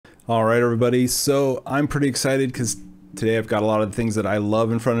All right, everybody. So I'm pretty excited because today I've got a lot of the things that I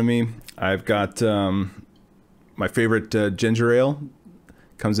love in front of me. I've got my favorite ginger ale.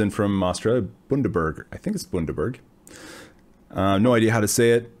 Comes in from Australia, Bundaberg. I think it's Bundaberg. No idea how to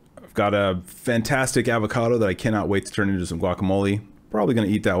say it. I've got a fantastic avocado that I cannot wait to turn into some guacamole. Probably going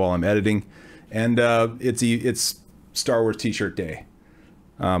to eat that while I'm editing. And it's Star Wars t-shirt day.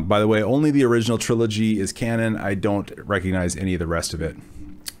 By the way, only the original trilogy is canon. I don't recognize any of the rest of it.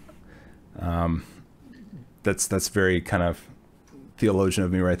 That's very kind of theologian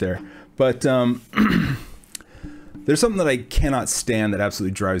of me right there. But there's something that I cannot stand that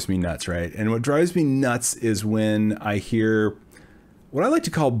absolutely drives me nuts, right? And what drives me nuts is when I hear what I like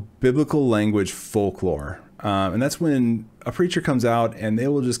to call biblical language folklore. And that's when a preacher comes out and they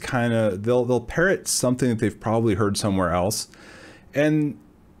will just kind of, they'll parrot something that they've probably heard somewhere else. And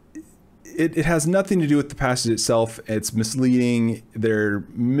it has nothing to do with the passage itself. It's misleading. They're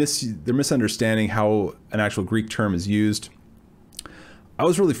misunderstanding how an actual Greek term is used. I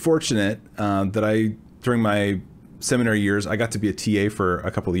was really fortunate that during my seminary years, I got to be a TA for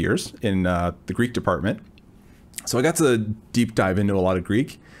a couple of years in the Greek department. So I got to deep dive into a lot of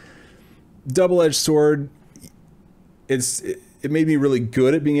Greek. Double-edged sword. It made me really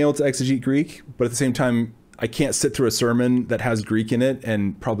good at being able to exegete Greek, but at the same time, I can't sit through a sermon that has Greek in it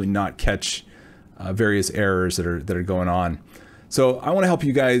and probably not catch various errors that are going on. So I want to help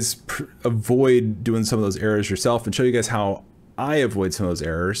you guys avoid doing some of those errors yourself and show you guys how I avoid some of those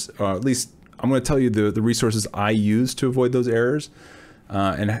errors. Or at least I'm going to tell you the resources I use to avoid those errors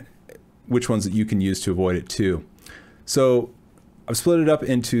and which ones that you can use to avoid it too. So I've split it up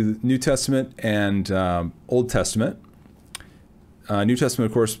into New Testament and Old Testament. New Testament,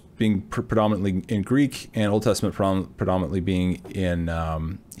 of course, being predominantly in Greek, and Old Testament predominantly being in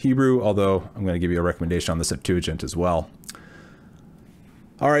Hebrew, although I'm going to give you a recommendation on the Septuagint as well.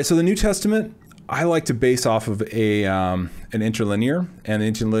 All right, so the New Testament, I like to base off of an interlinear, and the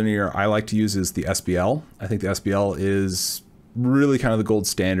interlinear I like to use is the SBL. I think the SBL is really kind of the gold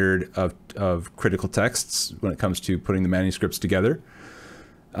standard of critical texts when it comes to putting the manuscripts together.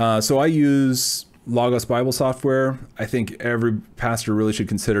 So I use Logos Bible software. I think every pastor really should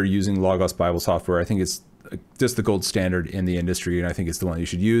consider using Logos Bible software. I think it's just the gold standard in the industry, and I think it's the one you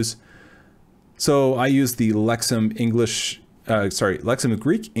should use. So I use the Lexham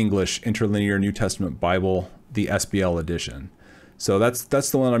Greek English Interlinear New Testament Bible, the SBL edition. So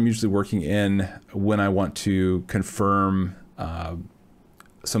that's the one I'm usually working in when I want to confirm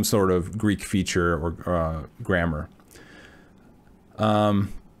some sort of Greek feature or grammar.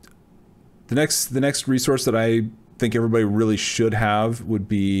 The next resource that I think everybody really should have would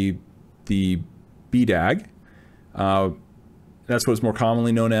be the BDAG. That's what it's more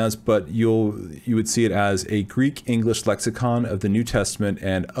commonly known as, but you would see it as a Greek English lexicon of the New Testament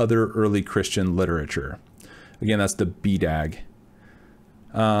and other early Christian literature. Again, that's the BDAG.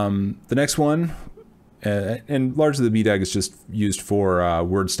 The next one, and largely the BDAG is just used for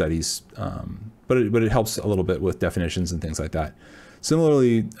word studies, but it helps a little bit with definitions and things like that.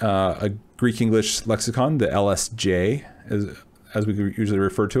 Similarly, a Greek English lexicon, the LSJ, as we usually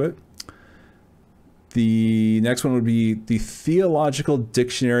refer to it. The next one would be the Theological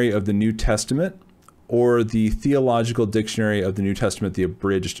Dictionary of the New Testament, or the Theological Dictionary of the New Testament, the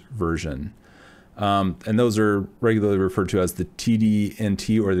abridged version. And those are regularly referred to as the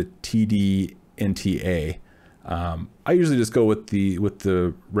TDNT or the TDNTA. I usually just go with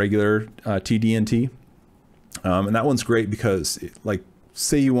the regular TDNT. And that one's great because, like,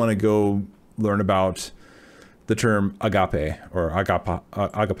 say you want to go learn about the term agape or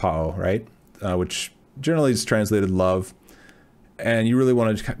agapao, right? Which generally is translated love. And you really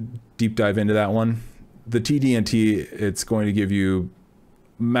want to deep dive into that one. The TDNT, it's going to give you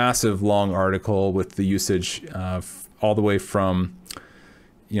massive long article with the usage all the way from,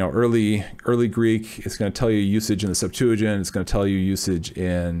 early Greek. It's going to tell you usage in the Septuagint. It's going to tell you usage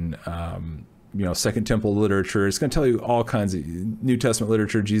in Second Temple literature. It's going to tell you all kinds of New Testament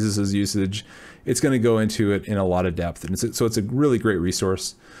literature, Jesus's usage. It's going to go into it in a lot of depth. And so it's a really great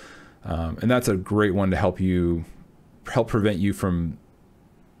resource. And that's a great one to help prevent you from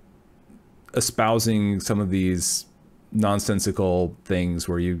espousing some of these nonsensical things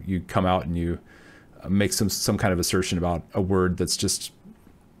where you come out and you make some kind of assertion about a word that's just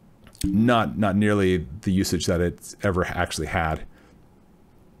not nearly the usage that it's ever actually had.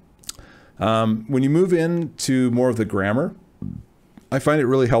 When you move into more of the grammar, I find it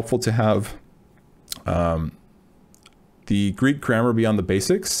really helpful to have the Greek Grammar Beyond the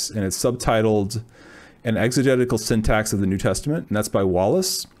Basics, and it's subtitled An Exegetical Syntax of the New Testament, and that's by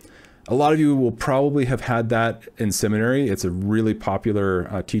Wallace. A lot of you will probably have had that in seminary. It's a really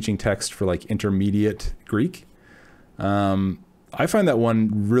popular teaching text for like intermediate Greek. I find that one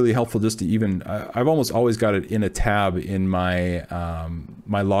really helpful just to even, I've almost always got it in a tab in my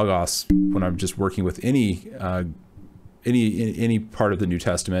my Logos when I'm just working with any part of the New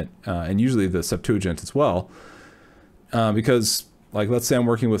Testament, and usually the Septuagint as well. Because like, let's say I'm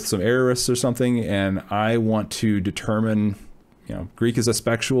working with some aorists or something, and I want to determine, Greek is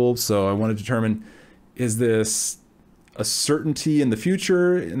aspectual, so I want to determine, is this a certainty in the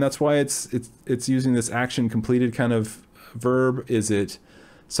future, and that's why it's using this action completed kind of verb? Is it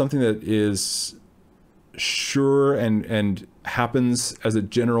something that is sure and happens as a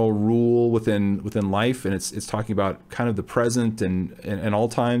general rule within life, and it's talking about kind of the present and all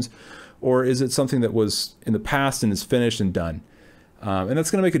times? Or is it something that was in the past and is finished and done? And that's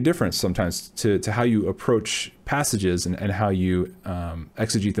going to make a difference sometimes to how you approach passages and how you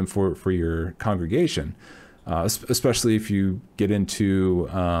exegete them for your congregation, especially if you get into,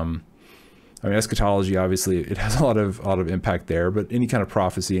 eschatology. Obviously, it has a lot of impact there. But any kind of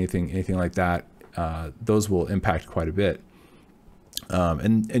prophecy, anything like that, those will impact quite a bit.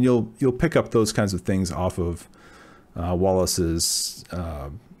 And you'll pick up those kinds of things off of Wallace's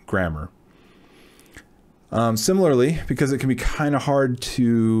grammar. Similarly, because it can be kind of hard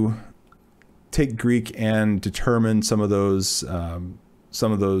to take Greek and determine some of those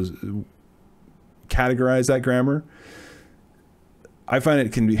categorize that grammar, I find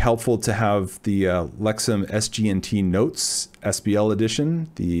it can be helpful to have the Lexham SG&T Notes SBL edition,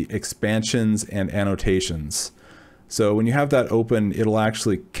 the expansions and annotations. So when you have that open, it'll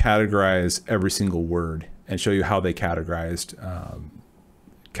actually categorize every single word and show you how they categorized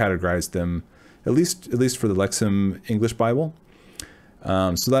them, at least for the Lexham English Bible.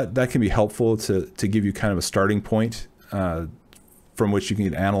 So that can be helpful to give you kind of a starting point from which you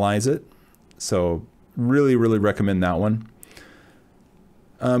can analyze it. So really recommend that one.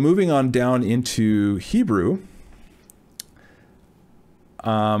 Moving on down into Hebrew.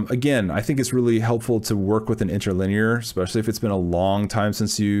 Again, I think it's really helpful to work with an interlinear, especially if it's been a long time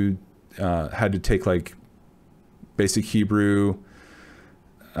since you had to take like basic Hebrew.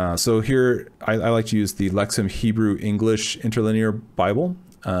 So here, I like to use the Lexham Hebrew English Interlinear Bible,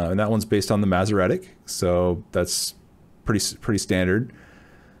 and that one's based on the Masoretic, so that's pretty standard.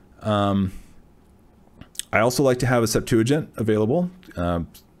 I also like to have a Septuagint available,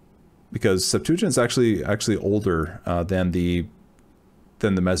 because Septuagint is actually older than the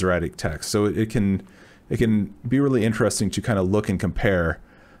Masoretic text, so it can be really interesting to kind of look and compare.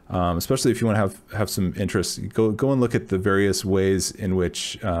 Especially if you want to have some interest, go and look at the various ways in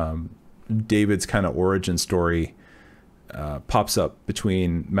which David's kind of origin story pops up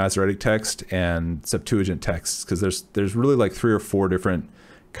between Masoretic text and Septuagint texts, because there's really like 3 or 4 different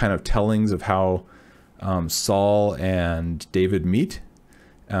kind of tellings of how Saul and David meet,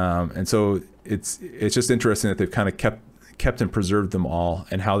 and so it's just interesting that they've kind of kept and preserved them all,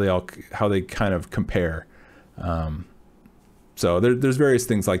 and how they kind of compare. So there's various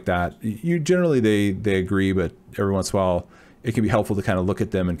things like that. You generally they agree, but every once in a while it can be helpful to kind of look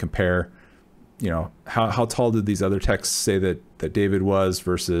at them and compare. How tall did these other texts say that David was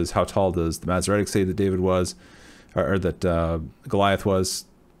versus how tall does the Masoretic say that David was, or that Goliath was?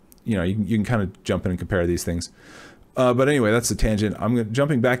 You can kind of jump in and compare these things. But anyway, that's a tangent. I'm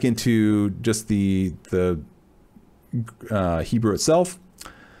jumping back into just the Hebrew itself.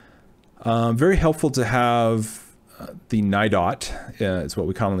 Very helpful to have the NIDOT, is what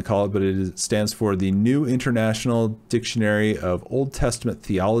we commonly call it, but it stands for the New International Dictionary of Old Testament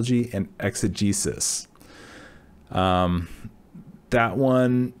Theology and Exegesis. That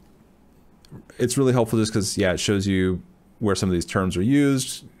one, it's really helpful just because, it shows you where some of these terms are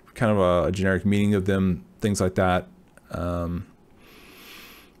used, kind of a generic meaning of them, things like that.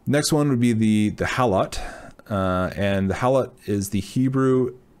 Next one would be the Halot, and the Halot is the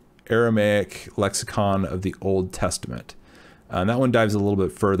Hebrew Aramaic lexicon of the Old Testament. And that one dives a little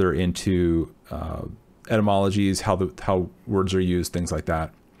bit further into etymologies, how words are used, things like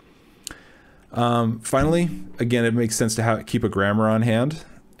that. Finally, again, it makes sense to keep a grammar on hand.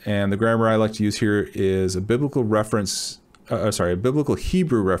 And the grammar I like to use here is a biblical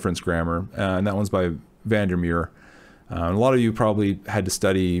Hebrew reference grammar, and that one's by Vandermeer. And a lot of you probably had to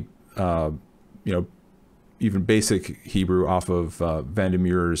study, even basic Hebrew off of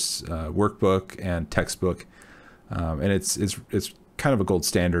Vandermeer's workbook and textbook, and it's kind of a gold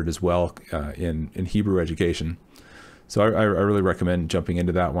standard as well in Hebrew education. So I really recommend jumping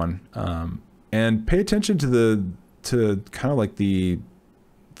into that one, and pay attention to kind of like the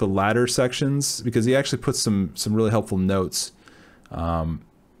latter sections, because he actually puts some really helpful notes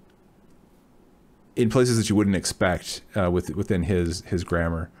in places that you wouldn't expect within his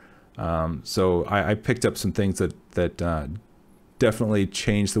grammar. So I picked up some things that definitely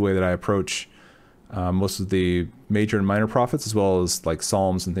changed the way that I approach most of the major and minor prophets, as well as like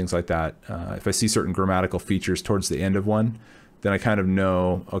Psalms and things like that. If I see certain grammatical features towards the end of one, then I kind of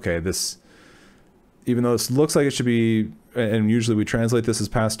know, okay, this, even though this looks like it should be, and usually we translate this as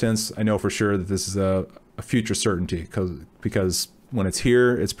past tense, I know for sure that this is a future certainty, because when it's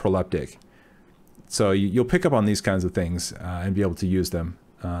here, it's proleptic. So you'll pick up on these kinds of things and be able to use them.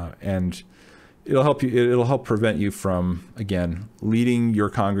 And it'll help you, it'll help prevent you from, again, leading your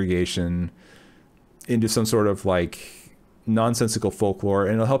congregation into some sort of like nonsensical folklore,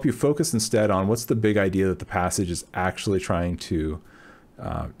 and it'll help you focus instead on what's the big idea that the passage is actually trying to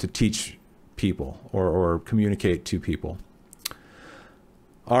teach people or communicate to people.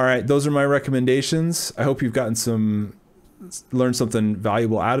 All right, those are my recommendations. I hope you've learned something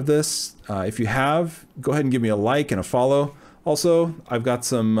valuable out of this. If you have, go ahead and give me a like and a follow. Also, I've got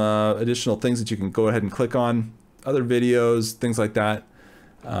some additional things that you can go ahead and click on, other videos, things like that.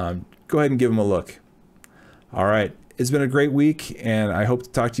 Go ahead and give them a look. All right, it's been a great week, and I hope to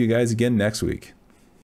talk to you guys again next week.